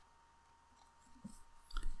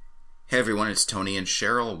Hey everyone, it's Tony and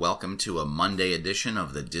Cheryl. Welcome to a Monday edition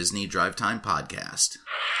of the Disney Drive Time Podcast.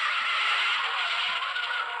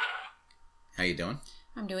 How you doing?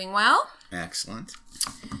 I'm doing well. Excellent.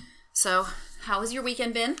 So, how has your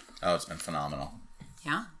weekend been? Oh, it's been phenomenal.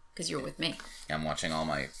 Yeah, because you were with me. Yeah, I'm watching all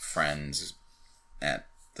my friends at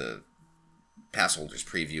the pass holders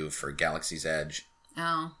preview for Galaxy's Edge.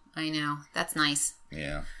 Oh, I know. That's nice.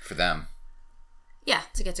 Yeah, for them. Yeah,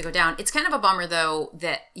 to get to go down. It's kind of a bummer, though,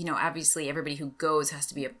 that, obviously everybody who goes has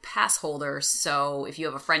to be a pass holder. So if you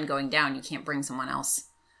have a friend going down, you can't bring someone else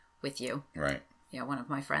with you. Right. Yeah, one of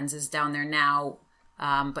my friends is down there now,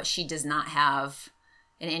 but she does not have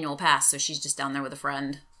an annual pass. So she's just down there with a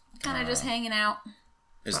friend, kind of just hanging out.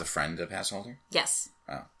 Is the friend a pass holder? Yes.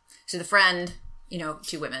 Oh. So the friend,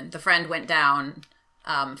 two women. The friend went down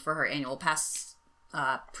for her annual pass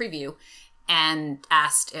preview and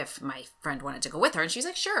asked if my friend wanted to go with her. And she's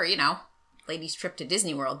like, sure, ladies' trip to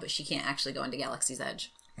Disney World, but she can't actually go into Galaxy's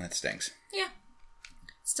Edge. That stinks. Yeah.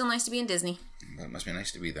 Still nice to be in Disney. But it must be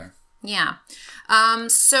nice to be there. Yeah.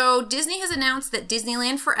 So Disney has announced that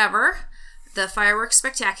Disneyland Forever, the fireworks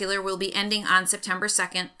spectacular, will be ending on September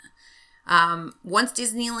 2nd. Once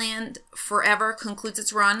Disneyland Forever concludes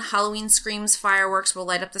its run, Halloween Screams fireworks will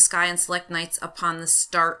light up the sky on select nights upon the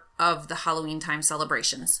start of the Halloween time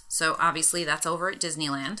celebrations. So obviously that's over at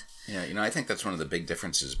Disneyland. Yeah, I think that's one of the big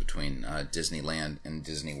differences between Disneyland and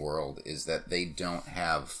Disney World is that they don't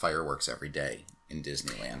have fireworks every day in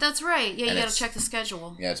Disneyland. That's right. Yeah, you got to check the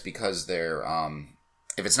schedule. Yeah, it's because they're,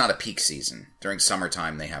 if it's not a peak season, during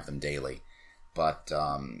summertime they have them daily. But,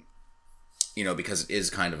 because it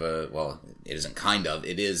is kind of it isn't kind of,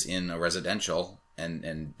 it is in a residential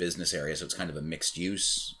and business area, so it's kind of a mixed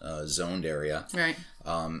use zoned area. Right.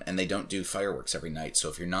 And they don't do fireworks every night. So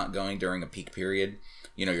if you're not going during a peak period,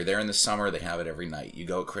 you're there in the summer, they have it every night. You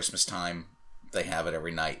go at Christmas time, they have it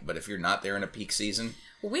every night. But if you're not there in a peak season,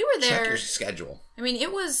 we were there. Check your schedule. I mean,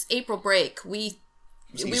 it was April break. We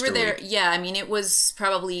were there. Week. Yeah, I mean, it was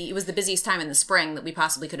the busiest time in the spring that we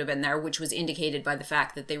possibly could have been there, which was indicated by the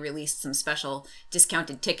fact that they released some special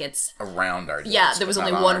discounted tickets around our dates. Yeah, there was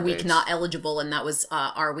only one week not eligible, and that was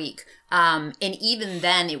our week. And even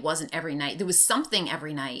then, it wasn't every night. There was something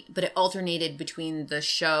every night, but it alternated between the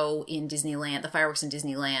show in Disneyland, the fireworks in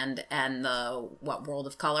Disneyland, and the World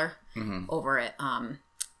of Color over at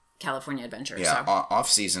California Adventure. Yeah, so. Off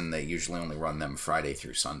season they usually only run them Friday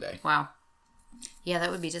through Sunday. Wow. Yeah, that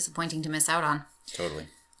would be disappointing to miss out on. Totally.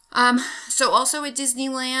 So also at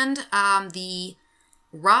Disneyland, the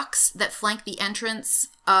rocks that flank the entrance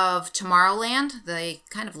of Tomorrowland, they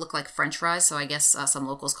kind of look like French fries, so I guess some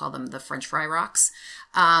locals call them the French fry rocks,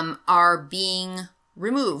 are being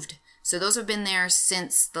removed. So those have been there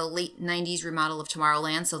since the late 90s remodel of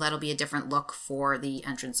Tomorrowland, so that'll be a different look for the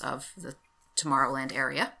entrance of the Tomorrowland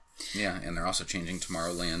area. Yeah, and they're also changing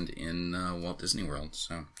Tomorrowland in Walt Disney World,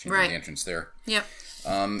 so changing the entrance there. Yep.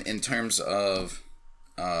 In terms of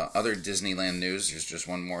other Disneyland news, there's just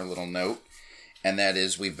one more little note, and that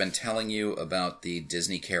is we've been telling you about the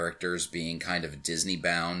Disney characters being kind of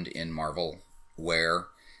Disney-bound in Marvel wear,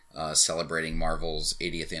 celebrating Marvel's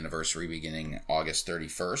 80th anniversary beginning August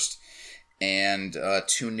 31st. And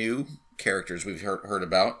two new characters we've heard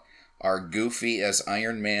about are Goofy as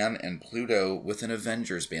Iron Man and Pluto with an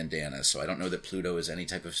Avengers bandana. So I don't know that Pluto is any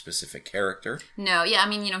type of specific character. No, yeah, I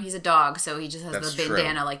mean, he's a dog, so he just has the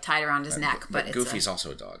bandana tied around his neck. But Goofy's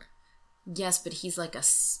also a dog. Yes, but he's like a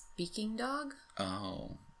speaking dog?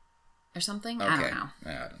 Oh. Or something? Okay. I don't know.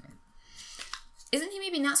 I don't know. Isn't he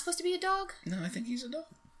maybe not supposed to be a dog? No, I think he's a dog.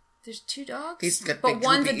 There's two dogs? He's got but big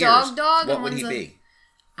one's a ears. dog What and would one's he be?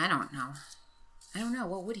 I don't know.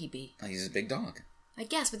 What would he be? He's a big dog. I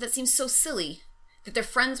guess, but that seems so silly. That they're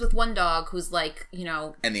friends with one dog who's And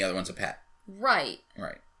the other one's a pet. Right.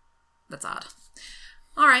 Right. That's odd.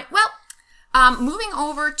 All right. Well, moving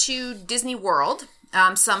over to Disney World,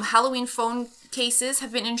 some Halloween phone cases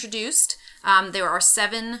have been introduced. There are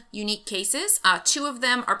 7 unique cases. 2 of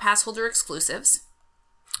them are pass holder exclusives.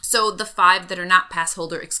 So the 5 that are not pass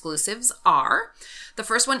holder exclusives are... The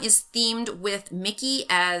first one is themed with Mickey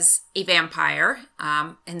as a vampire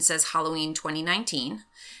and says Halloween 2019.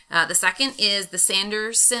 The second is the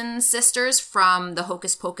Sanderson sisters from the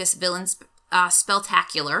Hocus Pocus Villain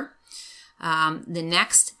Spelltacular. The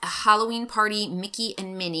next, a Halloween party Mickey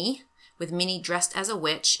and Minnie, with Minnie dressed as a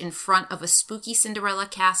witch in front of a spooky Cinderella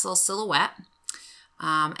castle silhouette.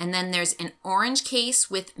 And then there's an orange case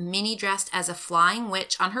with Minnie dressed as a flying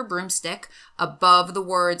witch on her broomstick above the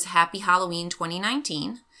words Happy Halloween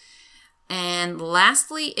 2019. And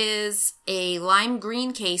lastly is a lime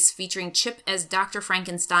green case featuring Chip as Dr.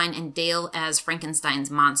 Frankenstein and Dale as Frankenstein's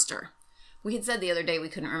monster. We had said the other day we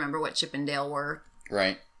couldn't remember what Chip and Dale were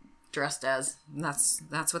dressed as.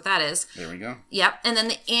 That's what that is. There we go. Yep. And then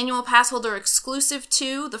the annual pass holder exclusive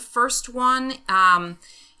 2. The first one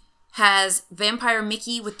has Vampire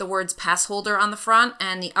Mickey with the words pass holder on the front.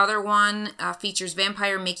 And the other one features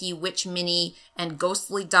Vampire Mickey, Witch Minnie, and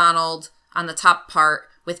Ghostly Donald on the top part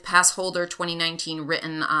with pass holder 2019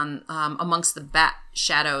 written on amongst the bat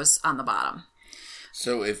shadows on the bottom.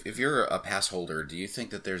 So if you're a pass holder, do you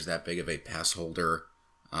think that there's that big of a pass holder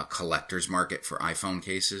collector's market for iPhone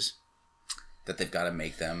cases? That they've got to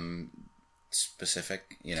make them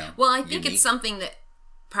specific, Well, I think unique? it's something that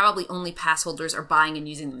probably only pass holders are buying and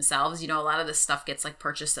using themselves. A lot of this stuff gets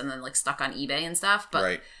purchased and then stuck on eBay and stuff.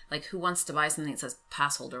 But who wants to buy something that says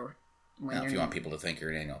pass holder? Now, if you want people to think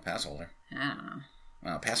you're an annual pass holder. I don't know.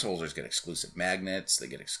 Well, pass holders get exclusive magnets. They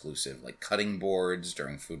get exclusive cutting boards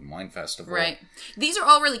during Food and Wine Festival. Right. These are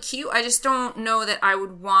all really cute. I just don't know that I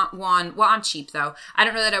would want one. Well, I'm cheap though. I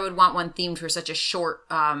don't know that I would want one themed for such a short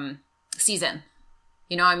season.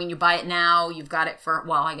 You buy it now. You've got it for.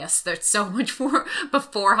 Well, I guess there's so much more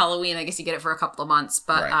before Halloween. I guess you get it for a couple of months,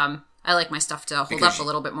 but I like my stuff to hold up a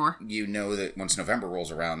little bit more. You know that once November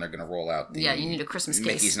rolls around, they're going to roll out the... Yeah, you need a Christmas case.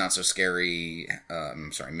 Mickey's Not So Scary...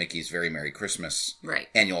 Mickey's Very Merry Christmas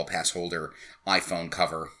annual pass holder iPhone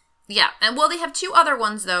cover. Yeah, and they have 2 other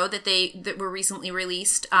ones, though, that were recently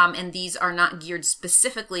released, and these are not geared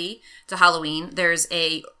specifically to Halloween. There's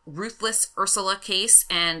a Ruthless Ursula case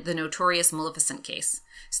and the Notorious Maleficent case.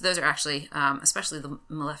 So those are actually, especially the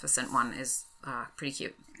Maleficent one is pretty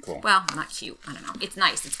cute. Cool. Well, not cute. I don't know. It's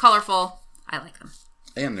nice. It's colorful. I like them.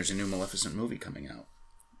 And there's a new Maleficent movie coming out.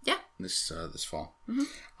 Yeah. This fall.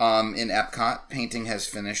 Mm-hmm. In Epcot, painting has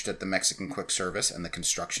finished at the Mexican Quick Service, and the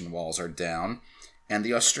construction walls are down. And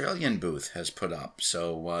the Australian booth has put up,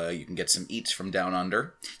 so you can get some eats from down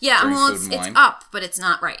under. Yeah, well, it's up, but it's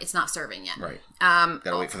not It's not serving yet. Right.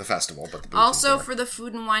 Gotta wait for the festival, but the booth also is there. For the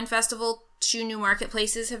Food and Wine Festival, 2 new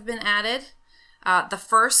marketplaces have been added. The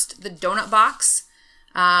first, the Donut Box.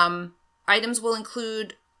 Items will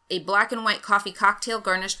include a black and white coffee cocktail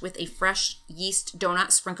garnished with a fresh yeast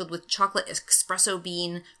donut sprinkled with chocolate espresso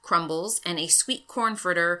bean crumbles and a sweet corn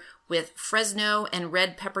fritter with Fresno and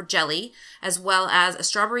red pepper jelly, as well as a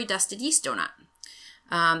strawberry dusted yeast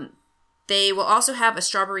donut. They will also have a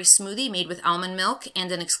strawberry smoothie made with almond milk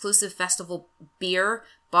and an exclusive festival beer,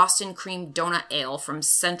 Boston Cream Donut Ale from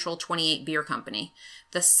Central 28 Beer Company.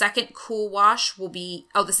 The second Cool Wash will be...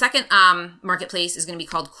 the second marketplace is going to be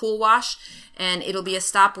called Cool Wash, and it'll be a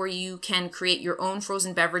stop where you can create your own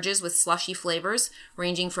frozen beverages with slushy flavors,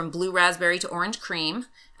 ranging from blue raspberry to orange cream.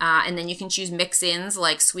 And then you can choose mix-ins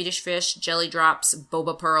like Swedish Fish, Jelly Drops,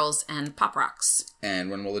 Boba Pearls, and Pop Rocks. And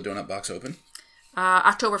when will the donut box open?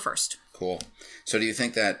 October 1st. Cool. So do you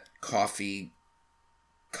think that coffee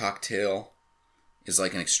cocktail is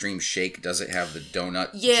like an extreme shake? Does it have the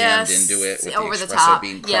donut jammed into it with over the espresso top.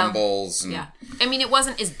 bean crumbles? Yeah. I mean, it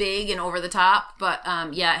wasn't as big and over the top, but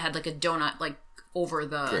it had a donut over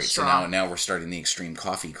the Great. straw. So now we're starting the extreme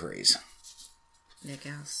coffee craze. I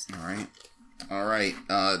guess. All right.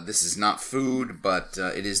 This is not food, but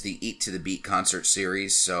it is the Eat to the Beat concert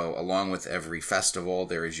series. So along with every festival,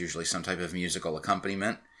 there is usually some type of musical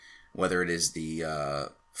accompaniment, whether it is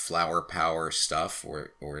the flower power stuff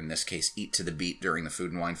or in this case, Eat to the Beat during the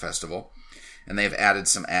Food and Wine Festival. And they have added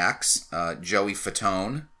some acts. Joey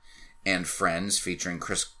Fatone and Friends featuring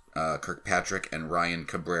Chris Kirkpatrick and Ryan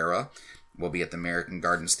Cabrera will be at the American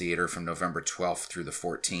Gardens Theater from November 12th through the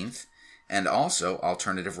 14th. And also,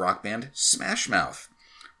 alternative rock band Smash Mouth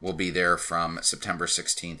will be there from September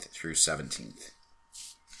 16th through 17th.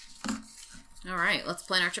 All right, let's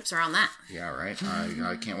plan our trips around that. Yeah, right.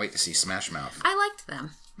 I can't wait to see Smash Mouth. I liked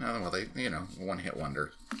them. No, well, they, one-hit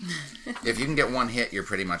wonder. If you can get one hit, you're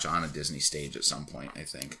pretty much on a Disney stage at some point, I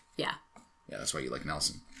think. Yeah. Yeah, that's why you like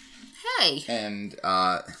Nelson. Hey. And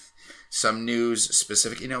some news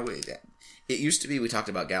specific, it used to be we talked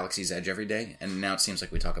about Galaxy's Edge every day, and now it seems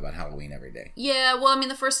like we talk about Halloween every day. Yeah, well, I mean,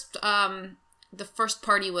 the first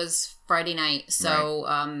party was Friday night, so,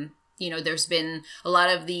 right. There's been a lot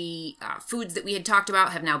of the foods that we had talked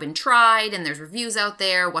about have now been tried, and there's reviews out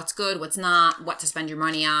there, what's good, what's not, what to spend your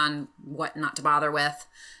money on, what not to bother with.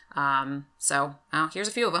 So here's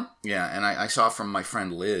a few of them. Yeah, and I saw from my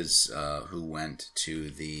friend Liz, who went to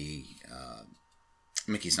the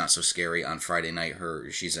Mickey's Not So Scary on Friday night.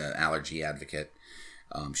 She's an allergy advocate.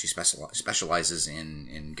 She specializes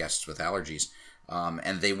in guests with allergies.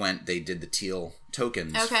 And they did the teal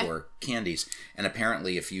tokens for candies. And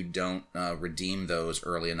apparently if you don't redeem those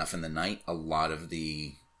early enough in the night, a lot of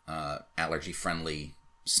the allergy-friendly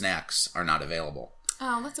snacks are not available.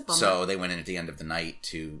 Oh, that's a bummer. So they went in at the end of the night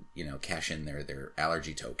to, cash in their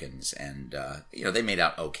allergy tokens. And, they made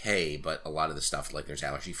out okay, but a lot of the stuff, like there's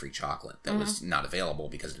allergy-free chocolate that was not available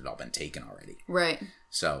because it had all been taken already. Right.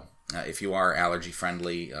 So if you are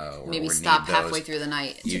allergy-friendly or maybe or stop need those, halfway through the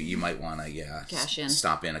night. You might want to, cash in.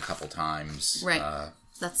 Stop in a couple times. Right.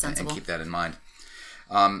 That's sensible. And keep that in mind.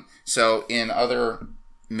 So in other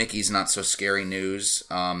Mickey's Not So Scary news,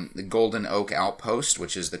 the Golden Oak Outpost,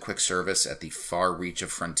 which is the quick service at the far reach of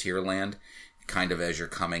Frontierland, kind of as you're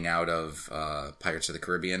coming out of Pirates of the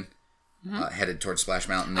Caribbean, headed towards Splash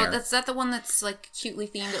Mountain there. Oh, is that the one that's like cutely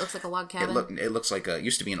themed? It looks like a log cabin? It looks like it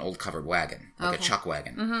used to be an old covered wagon, like a chuck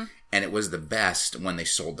wagon. Mm-hmm. And it was the best when they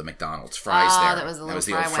sold the McDonald's fries there. That was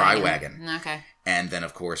the old fry wagon. Okay. And then,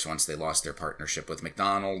 of course, once they lost their partnership with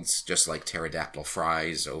McDonald's, just like pterodactyl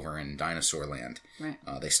fries over in Dinosaur Land, right.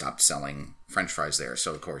 They stopped selling French fries there.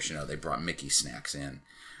 So, of course, they brought Mickey snacks in.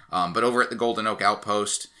 But over at the Golden Oak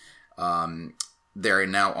Outpost, they're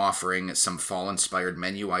now offering some fall-inspired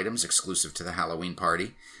menu items exclusive to the Halloween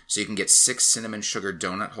party. So you can get 6 cinnamon sugar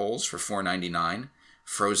donut holes for $4.99,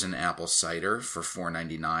 frozen apple cider for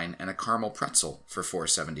 $4.99, and a caramel pretzel for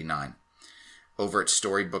 $4.79. Over at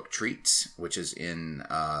Storybook Treats, which is in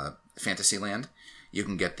Fantasyland, you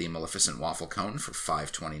can get the Maleficent Waffle Cone for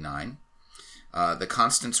 $5.29. The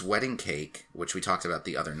Constance Wedding Cake, which we talked about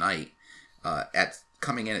the other night,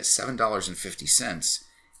 coming in at $7.50,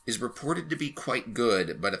 is reported to be quite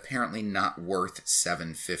good, but apparently not worth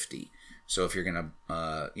 $7.50. So if you're going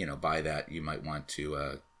to buy that, you might want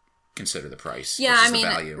to consider the price. Yeah, the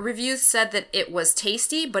value. Reviews said that it was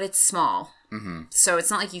tasty, but it's small. Mm-hmm. So it's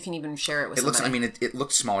not like you can even share it with somebody. It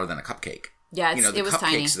looks smaller than a cupcake. Yeah, it was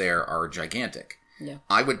tiny. The cupcakes there are gigantic. Yeah.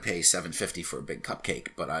 I would pay $7.50 for a big cupcake,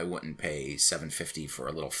 but I wouldn't pay $7.50 for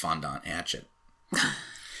a little fondant hatchet.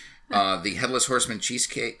 The Headless Horseman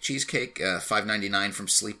cheesecake, $5.99 from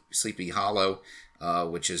Sleepy Hollow,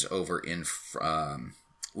 which is over in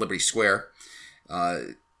Liberty Square.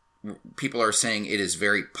 People are saying it is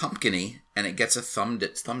very pumpkin-y, and it gets a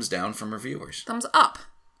thumbs down from reviewers. Thumbs up.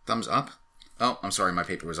 Thumbs up? Oh, I'm sorry, my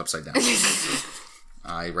paper was upside down.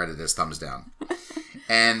 I read it as thumbs down.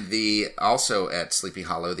 And also at Sleepy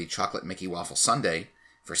Hollow, the Chocolate Mickey Waffle Sundae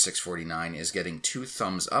for $6.49 is getting 2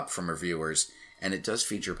 thumbs up from reviewers, and it does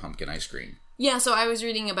feature pumpkin ice cream. Yeah, so I was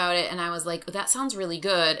reading about it, and I was like, that sounds really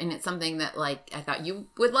good, and it's something that, I thought you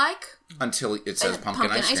would like. Until it says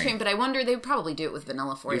pumpkin ice cream. But I wonder, they would probably do it with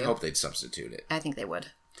vanilla for you. You'd hope they'd substitute it. I think they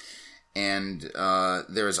would. And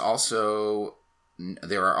there are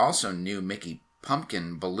also new Mickey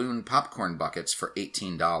Pumpkin balloon popcorn buckets for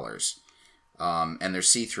 $18. And they're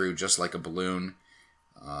see-through just like a balloon.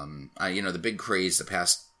 The big craze the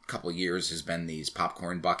past couple years has been these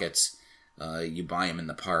popcorn buckets. You buy them in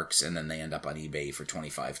the parks, and then they end up on eBay for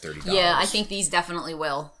 $25, $30. Yeah, I think these definitely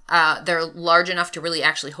will. They're large enough to really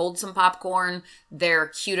actually hold some popcorn. They're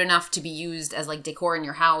cute enough to be used as decor in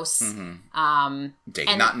your house.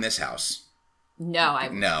 Mm-hmm. Not in this house.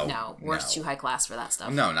 No, we're too high class for that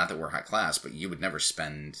stuff. No, not that we're high class, but you would never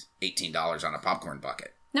spend $18 on a popcorn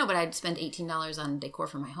bucket. No, but I'd spend $18 on decor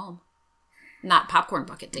for my home. Not popcorn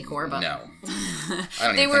bucket decor, but... No. I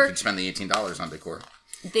don't even think you'd spend the $18 on decor.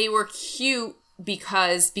 They were cute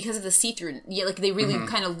because of the see-through. Yeah, they really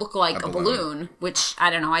kind of look like a balloon, which, I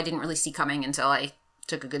don't know, I didn't really see coming until I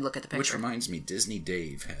took a good look at the picture. Which reminds me, Disney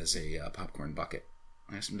Dave has a popcorn bucket.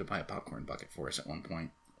 I asked him to buy a popcorn bucket for us at one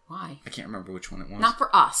point. Why? I can't remember which one it was. Not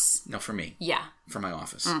for us. No, for me. Yeah. For my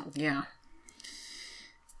office. Yeah.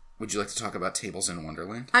 Would you like to talk about Tables in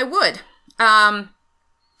Wonderland? I would.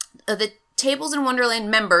 The Tables in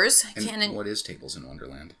Wonderland members can... What is Tables in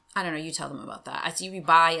Wonderland? I don't know. You tell them about that. I see you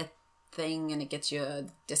buy a thing and it gets you a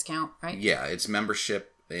discount, right? Yeah, it's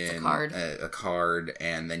membership in a card,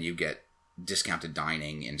 and then you get discounted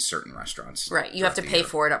dining in certain restaurants. Right. You have to pay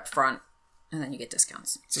for it up front, and then you get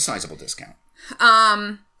discounts. It's a sizable discount.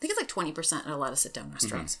 I think it's 20% at a lot of sit-down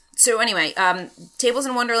restaurants. Mm-hmm. So anyway, Tables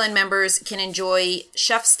in Wonderland members can enjoy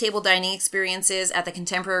chef's table dining experiences at the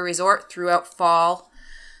Contemporary Resort throughout fall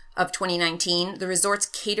of 2019. The resort's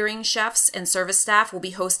catering chefs and service staff will be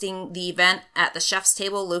hosting the event at the chef's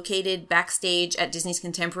table located backstage at Disney's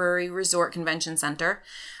Contemporary Resort Convention Center.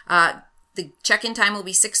 The check-in time will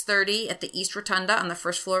be 6:30 at the East Rotunda on the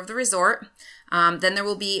first floor of the resort. Then there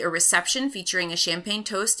will be a reception featuring a champagne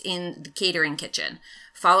toast in the catering kitchen.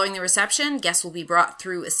 Following the reception, guests will be brought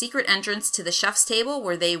through a secret entrance to the chef's table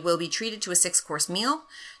where they will be treated to a 6-course meal.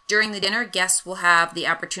 During the dinner, guests will have the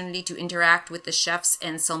opportunity to interact with the chefs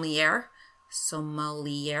and sommelier.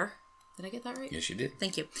 Sommelier. Did I get that right? Yes, you did.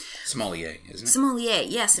 Thank you. Sommelier, isn't it? Sommelier,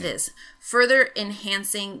 yes, it is. Further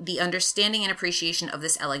enhancing the understanding and appreciation of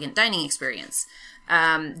this elegant dining experience.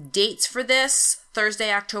 Dates for this: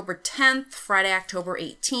 Thursday, October 10th, Friday, October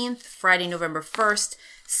 18th, Friday, November 1st,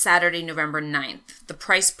 Saturday, November 9th. The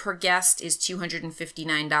price per guest is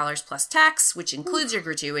 $259 plus tax, which includes your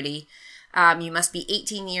gratuity. You must be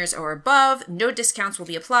 18 years or above. No discounts will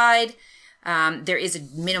be applied. There is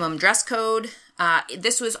a minimum dress code.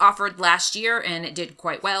 This was offered last year, and it did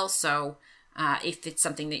quite well. So if it's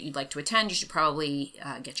something that you'd like to attend, you should probably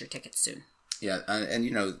get your tickets soon. Yeah, and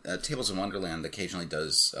Tables in Wonderland occasionally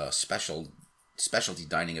does specialty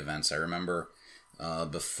dining events. I remember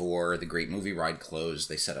before the Great Movie Ride closed,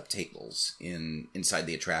 they set up tables inside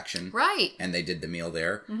the attraction. Right. And they did the meal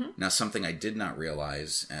there. Mm-hmm. Now, something I did not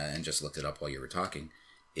realize, and just looked it up while you were talking,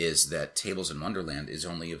 is that Tables in Wonderland is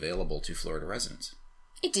only available to Florida residents.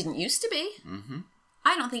 It didn't used to be. Mm-hmm.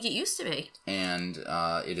 I don't think it used to be. And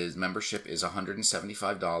membership is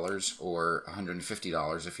 $175 or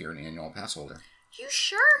 $150 if you're an annual pass holder. You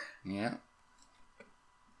sure? Yeah.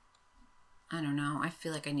 I don't know. I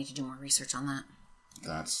feel like I need to do more research on that.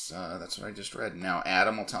 That's what I just read. Now,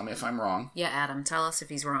 Adam will tell me if I'm wrong. Yeah, Adam, tell us if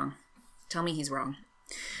he's wrong. Tell me he's wrong.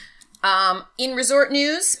 In resort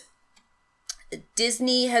news,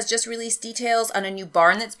 Disney has just released details on a new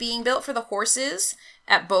barn that's being built for the horses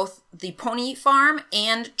at both the Pony Farm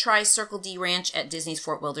and Tri-Circle D Ranch at Disney's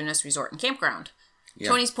Fort Wilderness Resort and Campground. Yeah.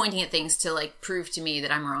 Tony's pointing at things to prove to me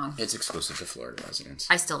that I'm wrong. It's exclusive to Florida residents.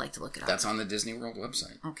 I still like to look it up. That's on the Disney World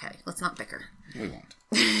website. Okay, let's not bicker. We won't.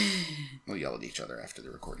 We'll yell at each other after the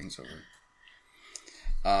recording's over.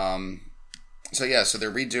 So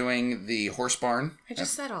they're redoing the horse barn. I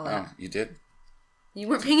just said all that. Oh, you did? You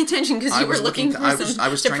weren't paying attention because you were looking for I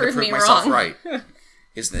was trying to prove myself right.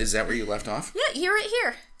 Is that where you left off? Yeah, you're right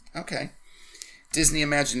here. Okay. Disney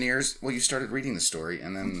Imagineers. Well, you started reading the story,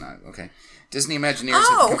 and then okay. Disney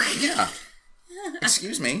Imagineers. Yeah.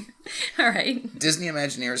 Excuse me. All right. Disney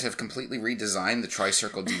Imagineers have completely redesigned the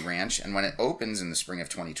Tri-Circle D Ranch, and when it opens in the spring of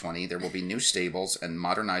 2020, there will be new stables and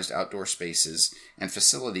modernized outdoor spaces and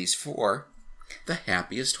facilities for the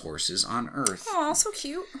happiest horses on Earth. Oh, so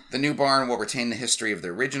cute. The new barn will retain the history of the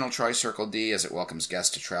original Tri-Circle D as it welcomes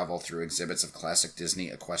guests to travel through exhibits of classic Disney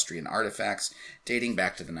equestrian artifacts dating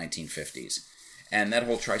back to the 1950s. And that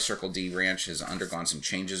whole Tri-Circle D Ranch has undergone some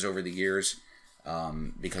changes over the years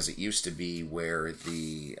because it used to be where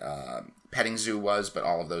the petting zoo was, but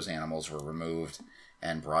all of those animals were removed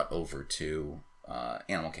and brought over to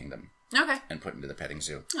Animal Kingdom. Okay. And put into the petting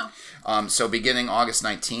zoo. Oh. So beginning August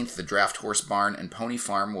 19th, the Draft Horse Barn and Pony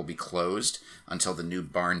Farm will be closed until the new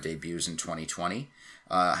barn debuts in 2020.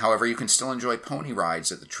 However, you can still enjoy pony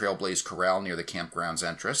rides at the Trailblaze Corral near the campground's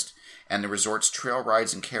entrance, and the resort's trail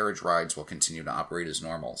rides and carriage rides will continue to operate as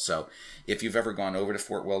normal. So if you've ever gone over to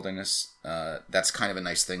Fort Wilderness, that's kind of a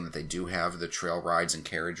nice thing that they do have the trail rides and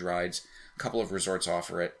carriage rides. A couple of resorts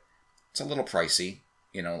offer it. It's a little pricey.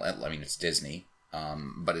 It's Disney.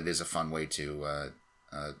 But it is a fun way to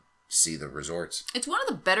see the resorts. It's one of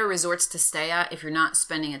the better resorts to stay at if you're not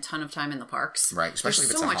spending a ton of time in the parks. Right, especially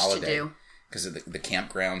if it's a holiday. Because of the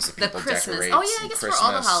campgrounds, the people decorate. Oh yeah, I guess Christmas, for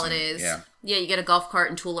all the holidays. Yeah, you get a golf cart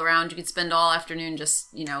and tool around. You could spend all afternoon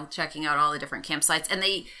just, checking out all the different campsites. And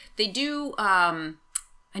they do, I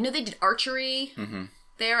know they did archery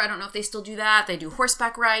there. I don't know if they still do that. They do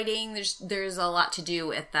horseback riding. There's a lot to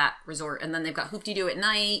do at that resort. And then they've got hoop-de-doo at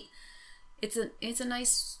night. It's a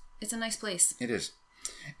nice place. It is.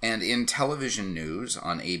 And in television news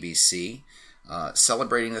on ABC,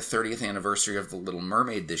 celebrating the 30th anniversary of The Little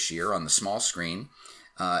Mermaid this year on the small screen,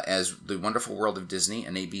 as The Wonderful World of Disney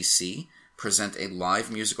and ABC present a live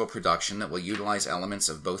musical production that will utilize elements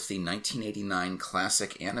of both the 1989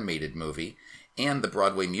 classic animated movie and the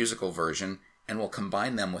Broadway musical version, and will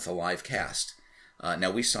combine them with a live cast. Now,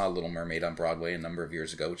 we saw Little Mermaid on Broadway a number of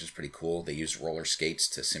years ago, which is pretty cool. They used roller skates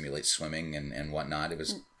to simulate swimming and whatnot. It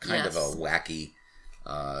was kind of a wacky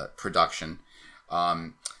production.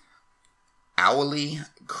 Auli'i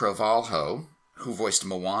Cravalho, who voiced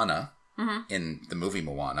Moana in the movie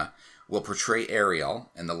Moana, will portray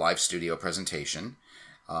Ariel in the live studio presentation,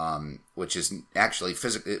 which is actually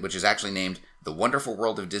named "The Wonderful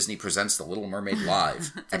World of Disney Presents The Little Mermaid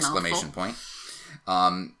Live!" exclamation point.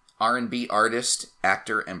 R&B artist,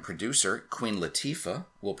 actor, and producer Queen Latifah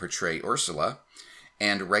will portray Ursula,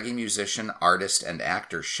 and reggae musician, artist, and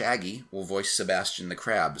actor Shaggy will voice Sebastian the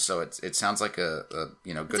Crab. So it sounds like a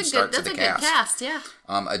good start to the cast. That's a good cast,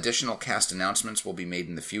 yeah. Additional cast announcements will be made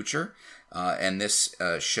in the future, and this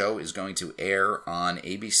show is going to air on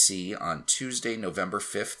ABC on Tuesday, November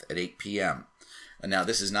 5th at 8 p.m. Now,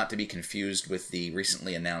 this is not to be confused with the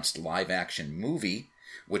recently announced live-action movie,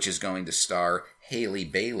 which is going to star Haley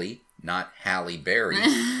Bailey, not Halle Berry,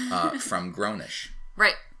 from Grownish.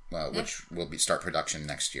 Right. which will start production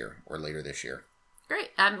next year or later this year.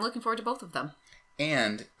 Great. I'm looking forward to both of them.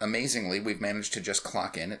 And amazingly, we've managed to just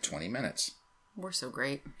clock in at 20 minutes. We're so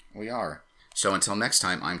great. We are. So until next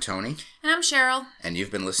time, I'm Tony. And I'm Cheryl. And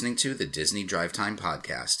you've been listening to the Disney Drive Time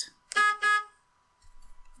Podcast.